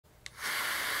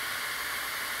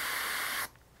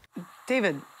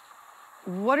David,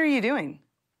 what are you doing?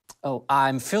 Oh,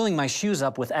 I'm filling my shoes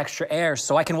up with extra air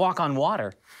so I can walk on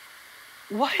water.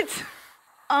 What?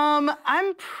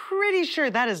 I'm pretty sure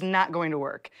that is not going to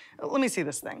work. Let me see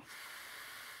this thing.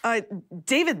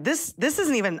 David, this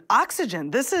isn't even oxygen.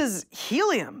 This is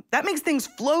helium. That makes things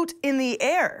float in the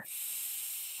air.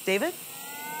 David?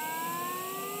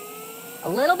 A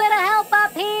little bit of help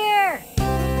up here.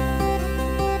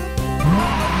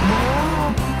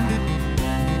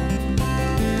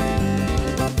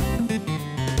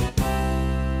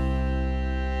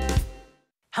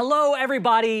 Hello,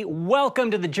 everybody. Welcome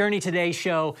to the Journey Today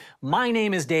show. My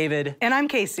name is David. And I'm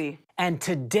Casey. And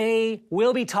today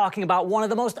we'll be talking about one of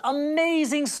the most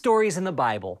amazing stories in the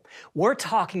Bible. We're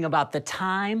talking about the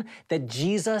time that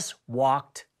Jesus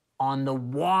walked on the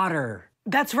water.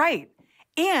 That's right.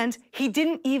 And he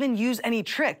didn't even use any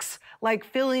tricks, like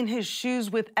filling his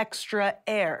shoes with extra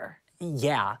air.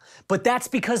 Yeah, but that's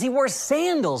because he wore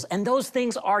sandals, and those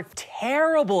things are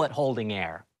terrible at holding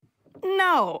air.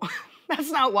 No, that's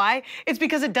not why. It's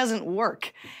because it doesn't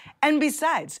work. And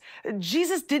besides,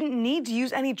 Jesus didn't need to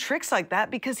use any tricks like that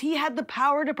because he had the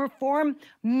power to perform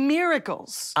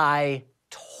miracles. I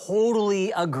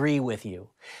totally agree with you.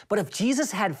 But if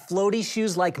Jesus had floaty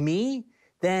shoes like me,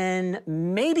 then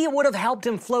maybe it would have helped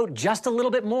him float just a little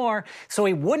bit more so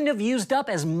he wouldn't have used up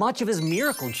as much of his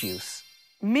miracle juice.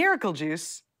 Miracle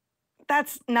juice?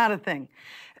 That's not a thing.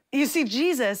 You see,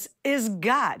 Jesus is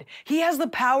God. He has the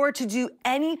power to do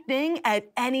anything at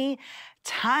any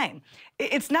time.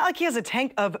 It's not like he has a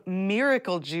tank of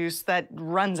miracle juice that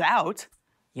runs out.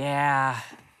 Yeah,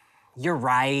 you're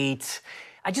right.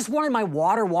 I just wanted my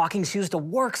water walking shoes to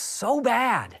work so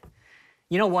bad.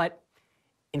 You know what?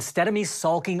 Instead of me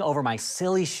sulking over my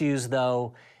silly shoes,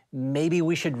 though, maybe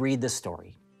we should read the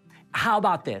story. How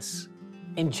about this?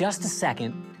 In just a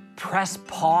second, press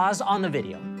pause on the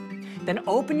video. Then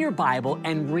open your Bible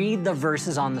and read the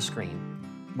verses on the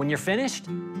screen. When you're finished,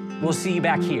 we'll see you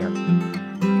back here.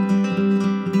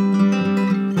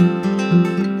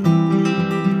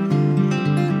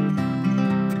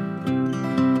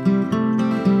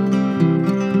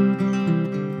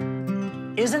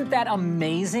 Isn't that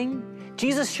amazing?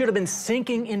 Jesus should have been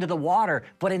sinking into the water,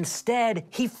 but instead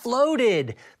he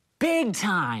floated big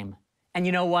time. And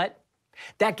you know what?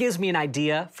 That gives me an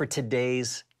idea for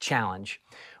today's challenge.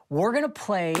 We're gonna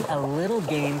play a little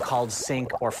game called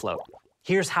Sink or Float.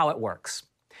 Here's how it works.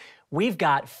 We've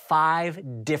got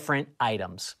 5 different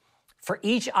items. For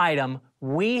each item,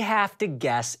 we have to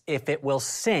guess if it will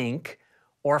sink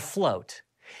or float.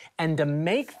 And to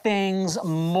make things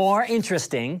more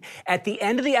interesting, at the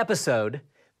end of the episode,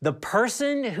 the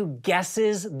person who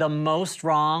guesses the most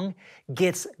wrong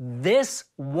gets this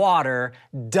water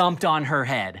dumped on her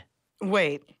head.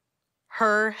 Wait,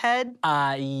 her head?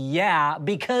 Yeah,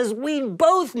 because we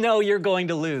both know you're going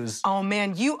to lose. Oh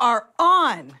man, you are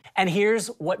on! And here's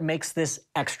what makes this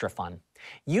extra fun.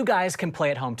 You guys can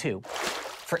play at home too.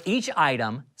 For each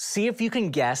item, see if you can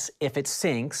guess if it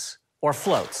sinks or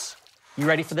floats. You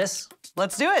ready for this?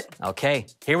 Let's do it. Okay,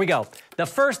 here we go. The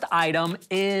first item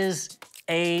is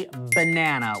a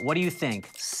banana. What do you think?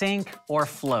 Sink or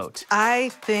float? I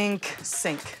think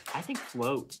sink. I think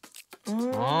float. I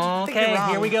think you're Okay, wrong.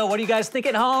 here we go. What do you guys think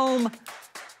at home?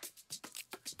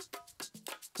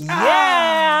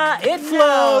 Yeah, it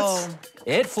floats. No.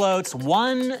 It floats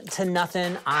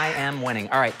 1-0. I am winning.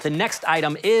 All right, the next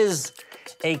item is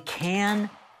a can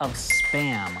of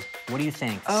Spam. What do you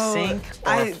think? Sink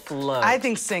or float? I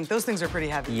think sink. Those things are pretty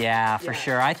heavy. Yeah, for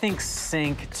sure. I think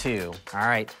sink too. All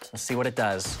right, let's see what it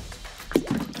does.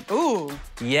 Ooh.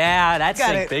 Yeah, that Got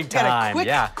sank it. big Got a time. quick-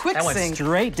 yeah, quick that went sink.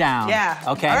 straight down. Yeah.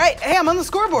 Okay. All right. Hey, I'm on the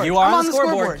scoreboard. You are I'm on the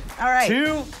scoreboard. All right.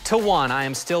 2-1. I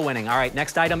am still winning. All right,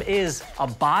 next item is a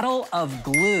bottle of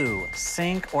glue.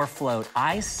 Sink or float?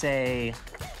 I say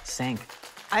sink.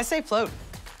 I say float.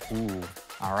 Ooh.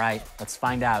 All right, let's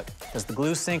find out. Does the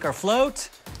glue sink or float?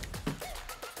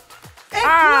 It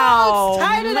Ow, floats.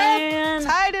 Tied it man. up.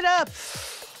 Tied it up.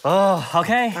 Oh,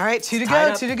 okay. All right, 2 to Tied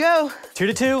go. up. 2 to go.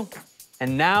 2-2.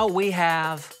 And now we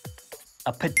have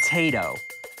a potato.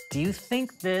 Do you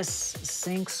think this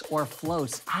sinks or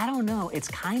floats? I don't know. It's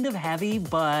kind of heavy,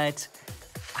 but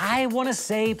I want to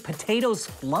say potatoes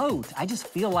float. I just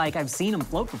feel like I've seen them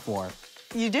float before.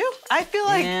 You do? I feel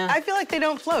like Yeah. they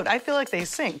don't float. I feel like they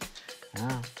sink.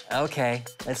 Oh, okay,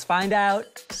 let's find out.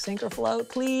 Sink or float,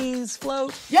 please,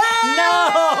 float. Yeah!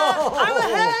 No! I'm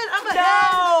ahead. I'm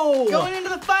ahead. No! Going into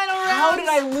the final round. How did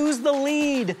I lose the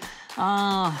lead?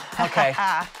 Okay,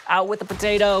 out with the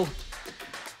potato.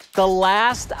 The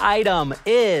last item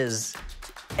is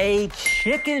a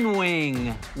chicken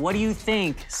wing. What do you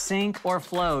think, sink or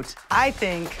float? I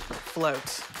think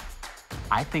float.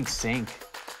 I think sink.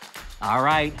 All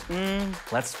right,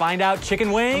 let's find out.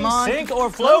 Chicken wing, sink or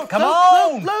float? Come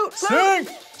on! Float. Sink!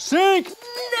 Sink! Yeah!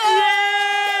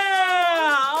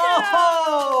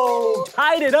 Oh!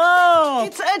 Tied it up!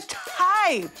 It's a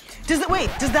tie.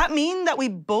 Does that mean that we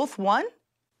both won?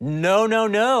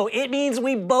 No. It means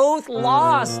we both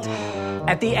lost.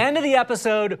 At the end of the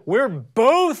episode, we're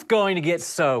both going to get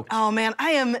soaked. Oh man, I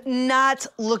am not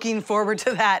looking forward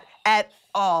to that at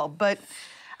all, but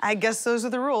I guess those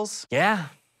are the rules. Yeah,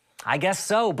 I guess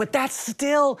so, but that's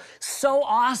still so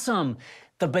awesome.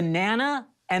 The banana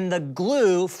and the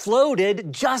glue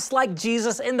floated just like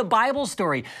Jesus in the Bible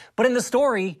story. But in the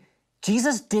story,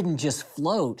 Jesus didn't just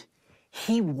float.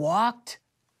 He walked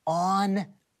on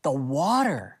the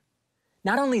water.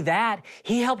 Not only that,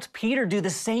 he helped Peter do the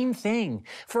same thing.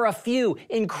 For a few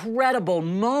incredible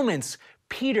moments,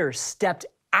 Peter stepped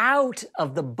out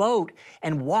of the boat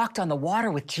and walked on the water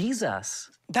with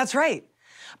Jesus. That's right.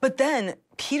 But then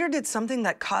Peter did something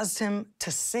that caused him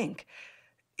to sink.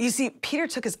 You see, Peter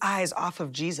took his eyes off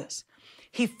of Jesus.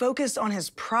 He focused on his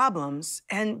problems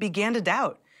and began to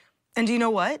doubt. And do you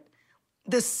know what?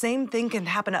 The same thing can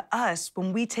happen to us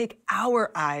when we take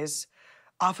our eyes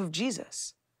off of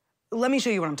Jesus. Let me show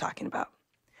you what I'm talking about.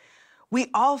 We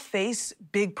all face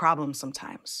big problems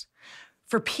sometimes.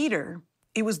 For Peter,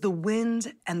 it was the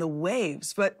wind and the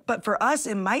waves, but for us,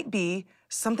 it might be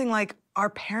something like our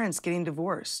parents getting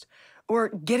divorced, or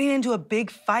getting into a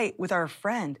big fight with our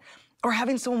friend, or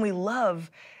having someone we love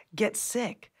get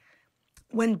sick.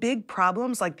 When big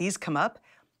problems like these come up,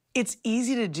 it's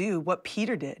easy to do what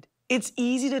Peter did. It's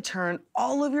easy to turn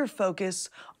all of your focus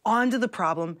onto the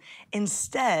problem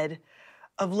instead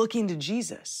of looking to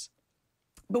Jesus.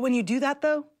 But when you do that,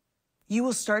 though, you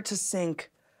will start to sink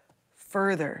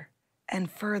further and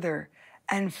further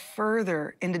and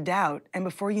further into doubt. And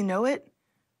before you know it,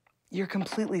 you're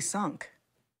completely sunk.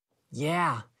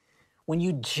 Yeah, when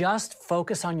you just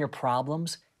focus on your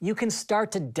problems, you can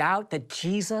start to doubt that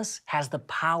Jesus has the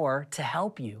power to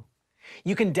help you.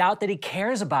 You can doubt that he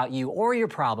cares about you or your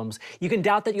problems. You can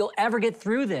doubt that you'll ever get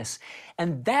through this.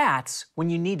 And that's when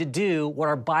you need to do what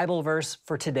our Bible verse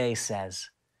for today says.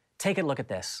 Take a look at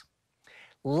this.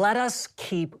 Let us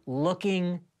keep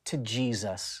looking to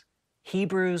Jesus.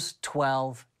 Hebrews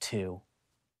 12:2.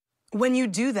 When you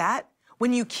do that,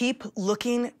 when you keep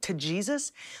looking to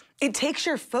Jesus, it takes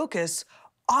your focus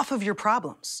off of your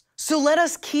problems. So let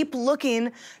us keep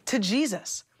looking to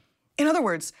Jesus. In other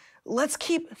words, let's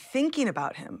keep thinking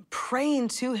about him, praying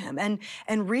to him,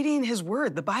 and reading his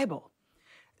word, the Bible.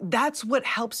 That's what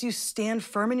helps you stand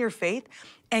firm in your faith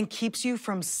and keeps you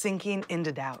from sinking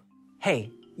into doubt.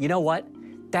 Hey, you know what?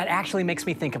 That actually makes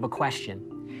me think of a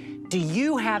question. Do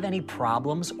you have any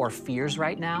problems or fears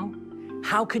right now?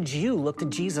 How could you look to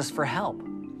Jesus for help?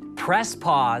 Press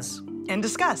pause and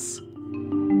discuss.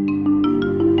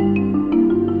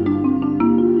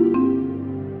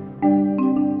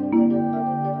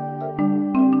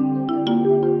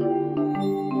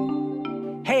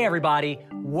 Hey everybody,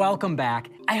 welcome back.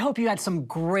 I hope you had some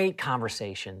great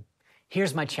conversation.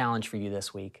 Here's my challenge for you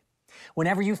this week.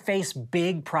 Whenever you face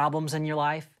big problems in your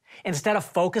life, instead of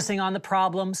focusing on the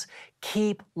problems,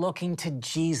 keep looking to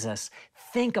Jesus.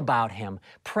 Think about him,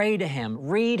 pray to him,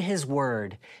 read his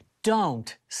word.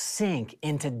 Don't sink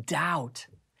into doubt.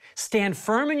 Stand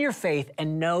firm in your faith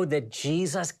and know that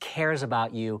Jesus cares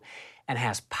about you and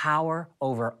has power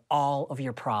over all of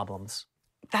your problems.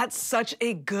 That's such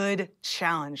a good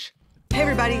challenge. Hey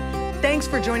everybody, thanks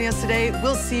for joining us today.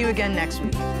 We'll see you again next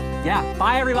week. Yeah,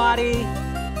 bye everybody. Do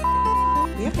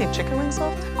you have any chicken wings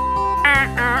left? Hold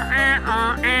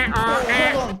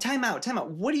on, time out.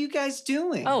 What are you guys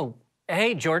doing? Oh,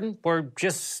 hey Jordan, we're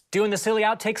just doing the silly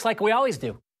outtakes like we always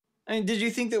do. I mean, did you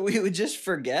think that we would just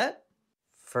forget?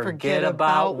 Forget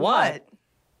about what?